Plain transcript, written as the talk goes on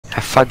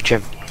Fuck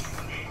Jeff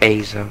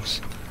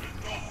Bezos.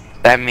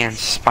 That man's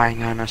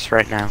spying on us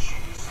right now.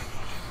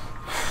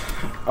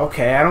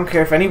 Okay, I don't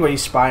care if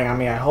anybody's spying on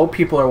me. I hope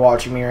people are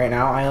watching me right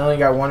now. I only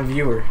got one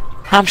viewer.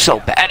 I'm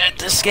so bad at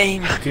this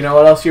game. Do you know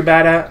what else you're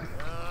bad at?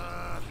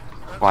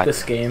 What?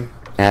 This game.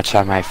 That's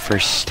why my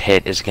first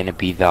hit is gonna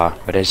be the,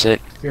 what is it?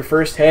 Your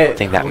first hit. I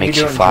think that What, makes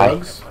you you doing fly.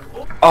 drugs?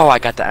 Oh, I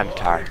got the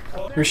MTAR.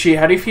 Rashid,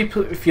 how do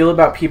you feel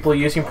about people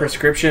using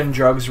prescription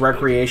drugs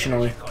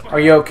recreationally? Are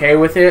you okay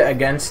with it?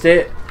 Against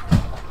it?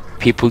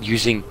 People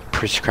using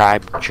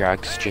prescribed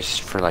drugs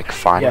just for like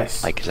fun?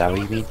 Yes. Like, is that what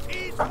you mean?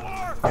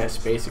 Yes,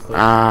 basically.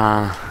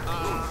 I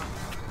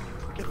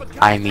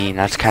mean,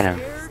 that's kind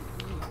of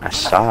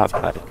messed up,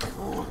 but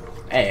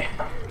Hey,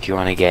 if you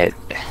want to get,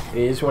 it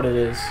is what it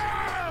is.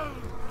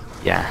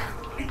 yeah.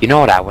 You know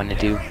what I want to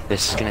do?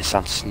 This is gonna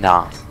sound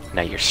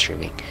no, you're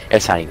streaming.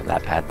 It's not even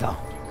that bad though.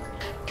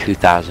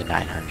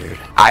 2,900.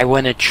 I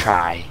want to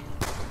try.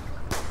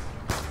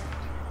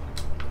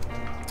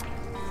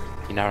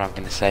 You know what I'm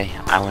gonna say?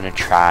 I want to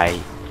try.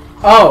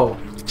 Oh.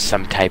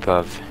 Some type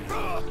of.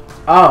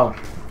 Oh.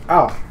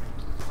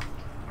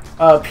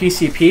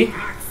 PCP.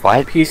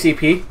 What?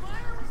 PCP.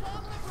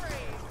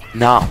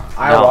 No.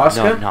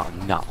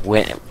 Ayahuasca? No.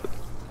 When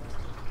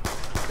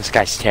this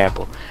guy's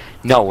terrible.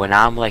 No, when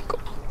I'm like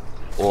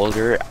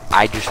older,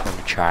 I just want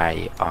to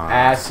try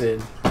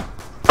Acid.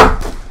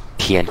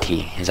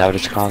 TNT. Is that what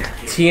it's called?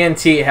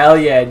 TNT. Hell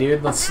yeah,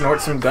 dude. Let's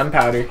snort some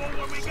gunpowder.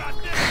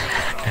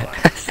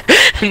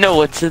 No,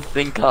 what's the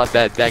thing called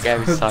that guy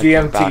was talking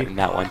DMT. about in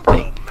that one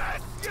thing?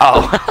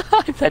 Oh,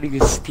 I thought he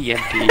was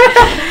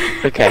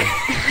TNT. Okay.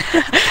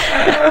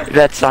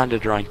 That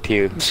sounded wrong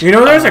too. You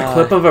know, there's a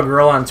clip of a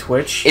girl on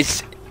Twitch.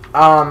 It's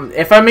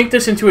if I make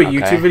this into a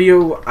YouTube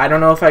video, I don't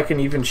know if I can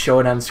even show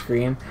it on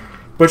screen.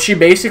 But she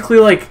basically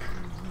like,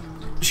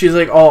 she's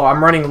like, oh,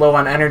 I'm running low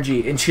on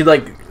energy, and she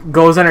like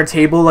goes on her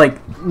table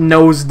like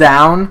nose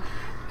down,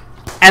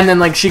 and then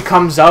like she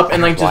comes up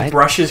and like just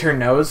brushes her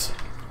nose.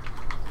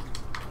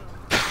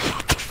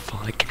 What the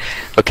fuck?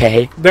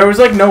 Okay. There was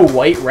like no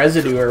white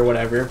residue or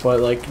whatever, but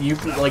like you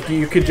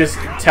could just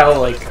tell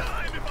like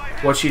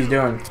what she's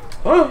doing.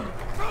 Oh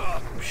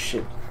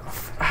shit!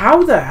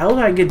 How the hell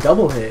did I get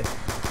double hit?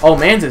 Oh,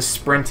 Mans is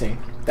sprinting.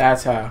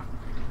 That's how.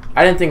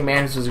 I didn't think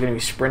Mans was gonna be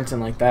sprinting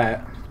like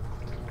that.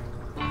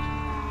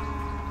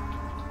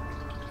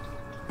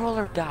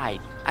 Roller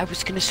died. I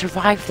was gonna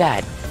survive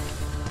that.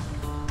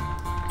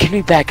 Can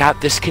we back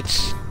out? This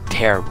kid's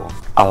terrible.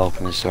 I'll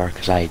open this door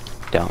because I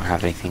don't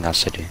have anything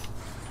else to do.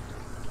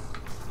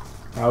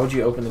 Why would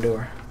you open the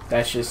door?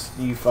 That's just,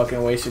 you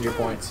fucking wasted your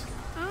points.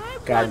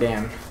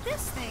 Goddamn.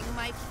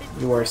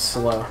 You are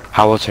slow.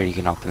 How else are you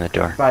gonna open the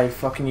door? By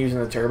fucking using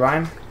the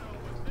turbine?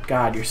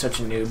 God, you're such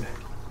a noob.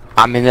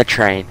 I'm in the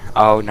train.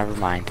 Oh, never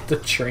mind. The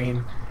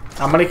train.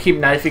 I'm gonna keep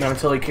knifing him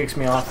until he kicks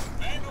me off.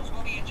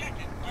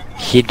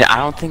 I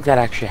don't think that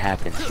actually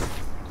happens.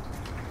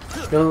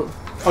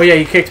 Oh yeah,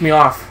 he kicked me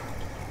off.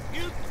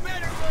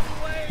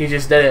 He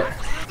just did it.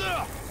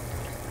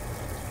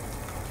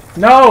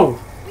 No!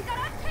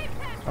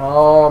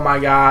 Oh my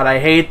god, I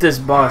hate this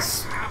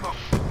bus.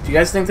 Do you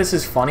guys think this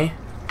is funny?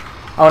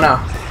 Oh no.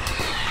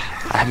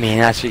 I mean,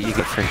 that's what you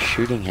get for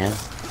shooting him.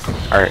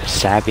 Or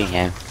stabbing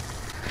him.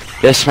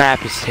 This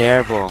map is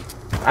terrible.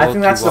 I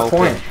think that's the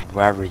point.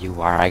 Wherever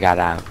you are, I got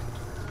out.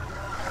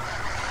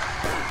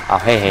 Oh,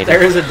 hey.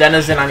 There is a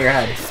denizen on your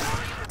head.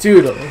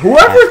 Dude,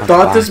 whoever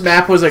thought this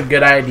map was a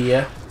good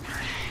idea.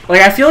 Like,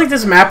 I feel like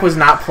this map was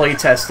not play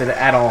tested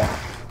at all.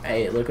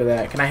 Hey, look at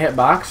that. Can I hit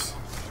box?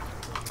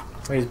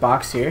 Wait, is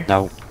box here?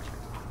 No.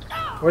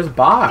 Where's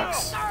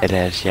box? It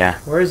is, yeah.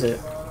 Where is it?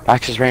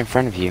 Box is right in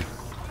front of you.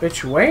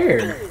 Bitch,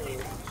 where?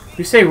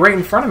 You say right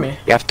in front of me.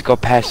 You have to go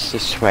past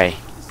this way.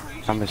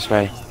 Come this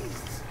way.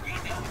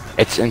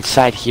 It's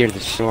inside here, the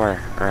store.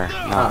 Or,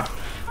 no.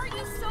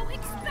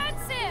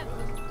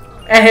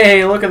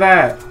 Hey, look at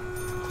that.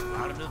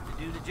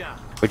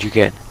 What'd you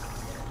get?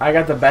 I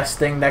got the best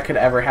thing that could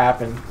ever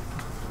happen.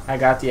 I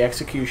got the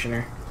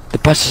executioner. The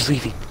bus is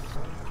leaving.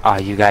 Oh,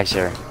 you guys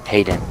are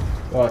hating.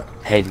 What?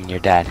 Hating your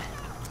dad.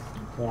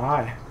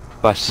 Why?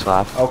 Bus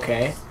left.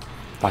 Okay.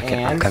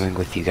 Okay, I'm coming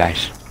with you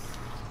guys.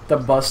 The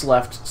bus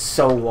left,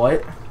 so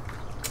what?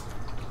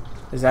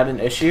 Is that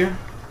an issue?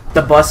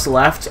 The bus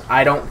left,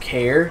 I don't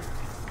care.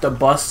 The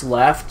bus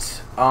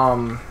left,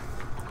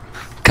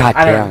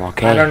 Goddamn,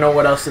 okay. I don't know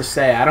what else to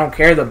say. I don't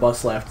care the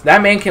bus left.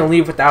 That man can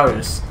leave without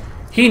us.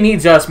 He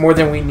needs us more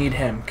than we need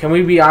him. Can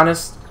we be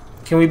honest?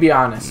 Can we be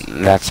honest?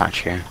 That's not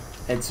true.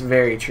 It's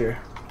very true.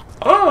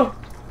 Oh!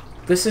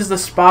 This is the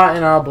spot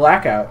in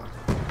Blackout.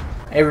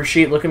 Hey,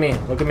 Rashid, look at me.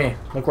 Look at me.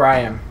 Look where I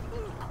am.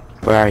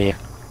 Where are you?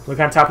 Look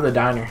on top of the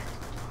diner.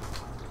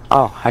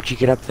 Oh, how'd you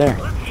get up there?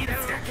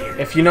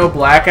 If you know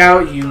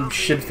Blackout, you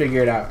should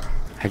figure it out.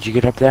 How'd you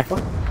get up there?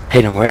 What?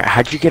 Hayden,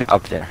 how'd you get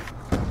up there?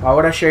 Why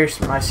would I share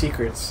my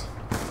secrets?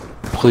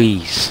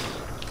 Please.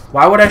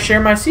 Why would I share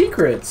my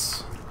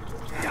secrets?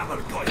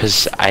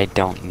 Because I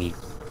don't need...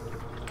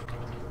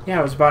 Yeah,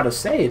 I was about to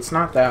say, it's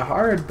not that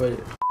hard, but...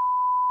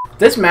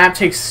 This map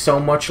takes so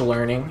much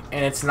learning,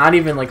 and it's not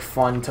even like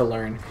fun to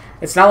learn.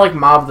 It's not like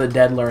Mob of the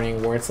Dead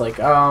learning where it's like,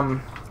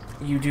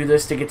 you do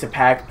this to get to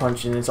Pack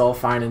Punch and it's all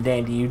fine and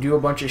dandy. You do a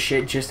bunch of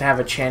shit just to have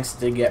a chance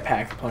to get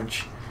Pack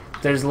Punch.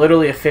 There's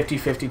literally a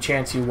 50-50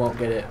 chance you won't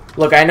get it.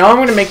 Look, I know I'm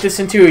going to make this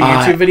into a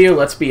YouTube video,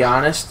 let's be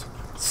honest.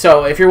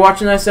 So, if you're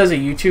watching this as a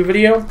YouTube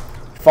video,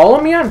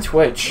 follow me on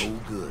Twitch.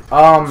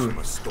 I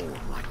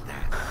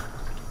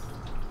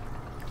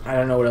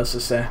don't know what else to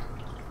say.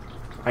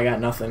 I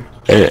got nothing.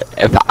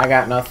 I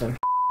got nothing.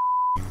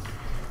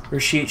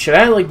 Rashid, should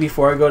I, like,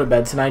 before I go to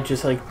bed tonight,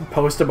 just, like,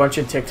 post a bunch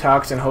of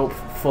TikToks and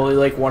hopefully,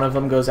 like, one of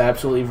them goes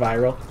absolutely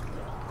viral?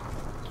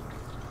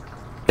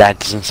 That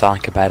doesn't sound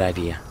like a bad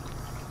idea.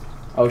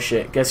 Oh,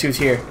 shit. Guess who's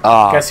here?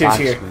 Oh, guess who's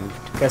here?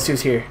 Moved. Guess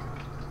who's here?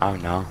 Oh,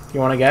 no. You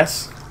want to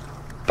guess?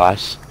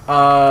 Bus?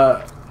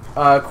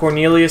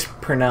 Cornelius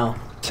Purnell.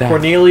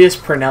 Cornelius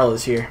Purnell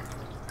is here.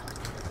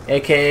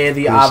 A.K.A.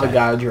 the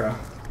Avogadro.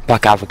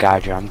 Fuck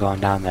Avogadro, I'm going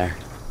down there.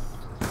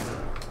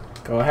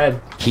 Go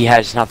ahead. He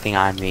has nothing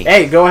on me.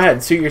 Hey, go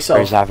ahead. Suit yourself.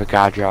 Where's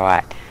Avogadro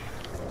at?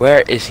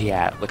 Where is he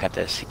at? Look at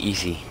this.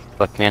 Easy.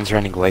 Look, man's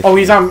running away from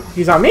me. He's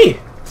on me.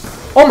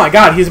 Oh my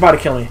god, he's about to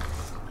kill me.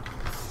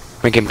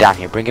 Bring him down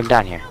here. Bring him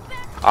down here.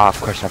 Oh,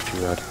 of course I have to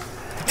reload.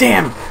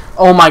 Damn.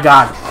 Oh my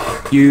god.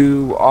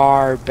 You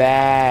are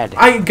bad.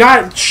 I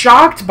got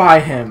shocked by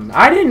him.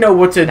 I didn't know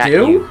what to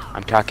do. You.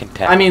 I'm talking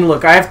to... I mean,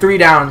 look, I have 3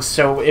 downs,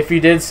 so if you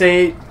did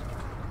say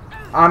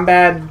I'm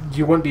bad,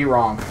 you wouldn't be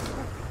wrong.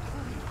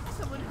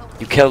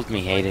 You killed me,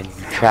 Hayden.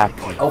 You trapped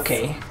me.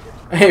 Okay.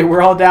 Hey,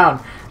 we're all down.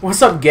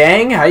 What's up,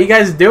 gang? How you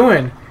guys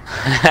doing?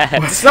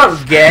 What's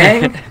up,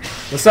 gang?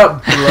 What's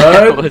up,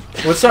 blood?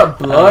 What's up,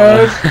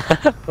 blood?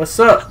 What's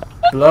up,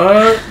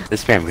 blood?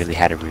 This man really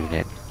had to ruin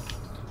it.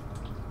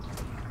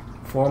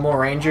 Formal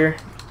Ranger,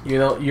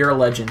 you're a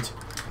legend.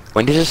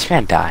 When did this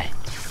man die?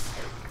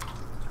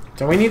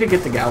 Don't we need to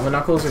get the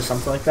Galvanuckles or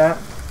something like that?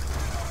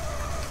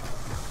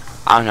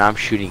 I don't know, I'm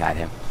shooting at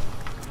him.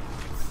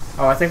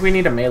 Oh, I think we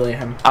need to melee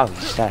him. Oh,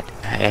 he's dead.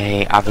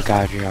 Hey,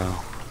 Avogadro.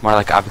 More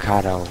like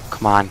avocado.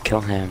 Come on,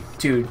 kill him.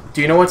 Dude,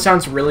 do you know what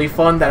sounds really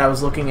fun that I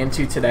was looking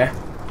into today?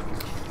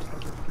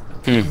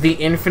 The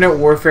Infinite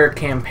Warfare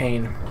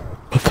campaign.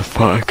 What the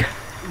fuck?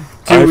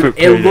 Dude,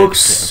 it looks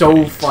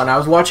so fun. I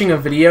was watching a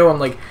video, I'm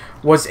like,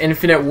 was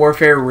Infinite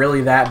Warfare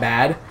really that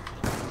bad?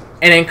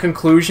 And in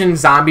conclusion,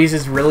 Zombies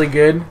is really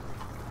good.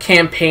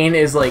 Campaign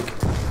is like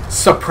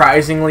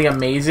surprisingly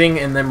amazing,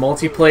 and then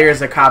multiplayer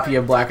is a copy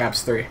of Black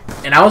Ops 3.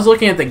 And I was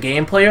looking at the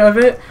gameplay of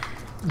it.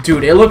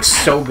 Dude, it looks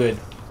so good.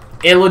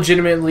 It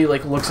legitimately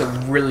like looks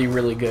really,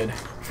 really good.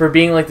 For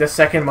being like the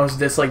second most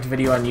disliked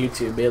video on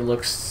YouTube, it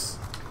looks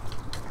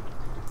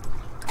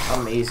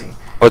amazing.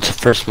 What's the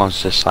first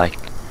most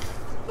disliked?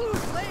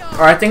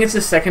 Or I think it's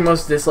the second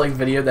most disliked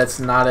video that's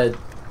not a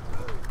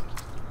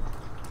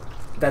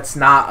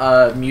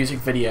music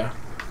video.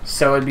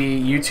 So it'd be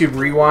YouTube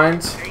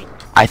Rewind.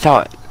 I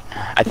thought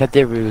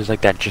there was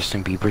like that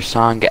Justin Bieber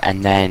song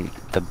and then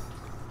the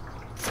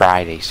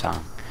Friday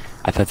song.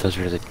 I thought those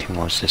were the 2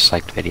 most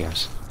disliked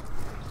videos.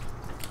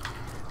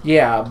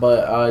 Yeah,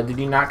 but did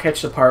you not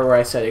catch the part where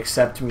I said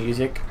accept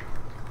music?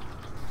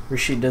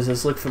 Rashid, does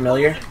this look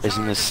familiar?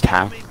 Isn't this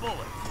town?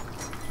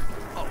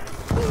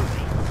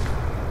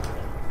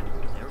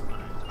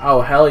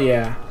 Oh, hell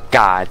yeah.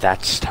 God,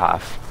 that's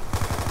tough.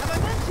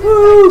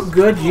 Woo!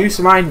 Good use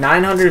of my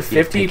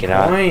 950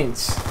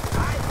 points.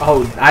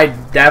 Oh, I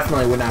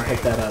definitely would not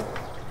pick that up.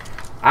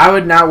 I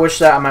would not wish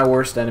that on my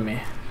worst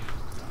enemy.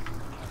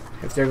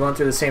 If they're going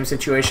through the same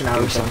situation I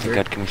was going through.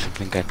 Give me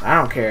something good. I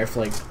don't care if,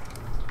 like,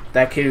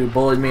 that kid who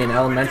bullied me in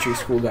elementary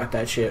school got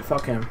that shit.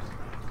 Fuck him.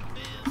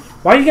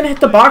 Why are you gonna hit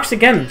the box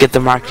again? Get the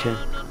mark too.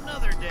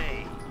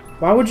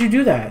 Why would you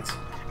do that?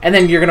 And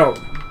then you're gonna...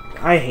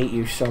 I hate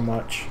you so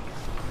much.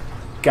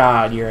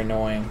 God, you're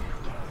annoying.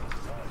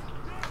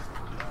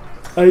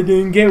 I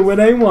didn't get what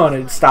I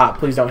wanted. Stop.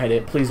 Please don't hit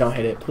it. Please don't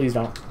hit it. Please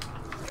don't.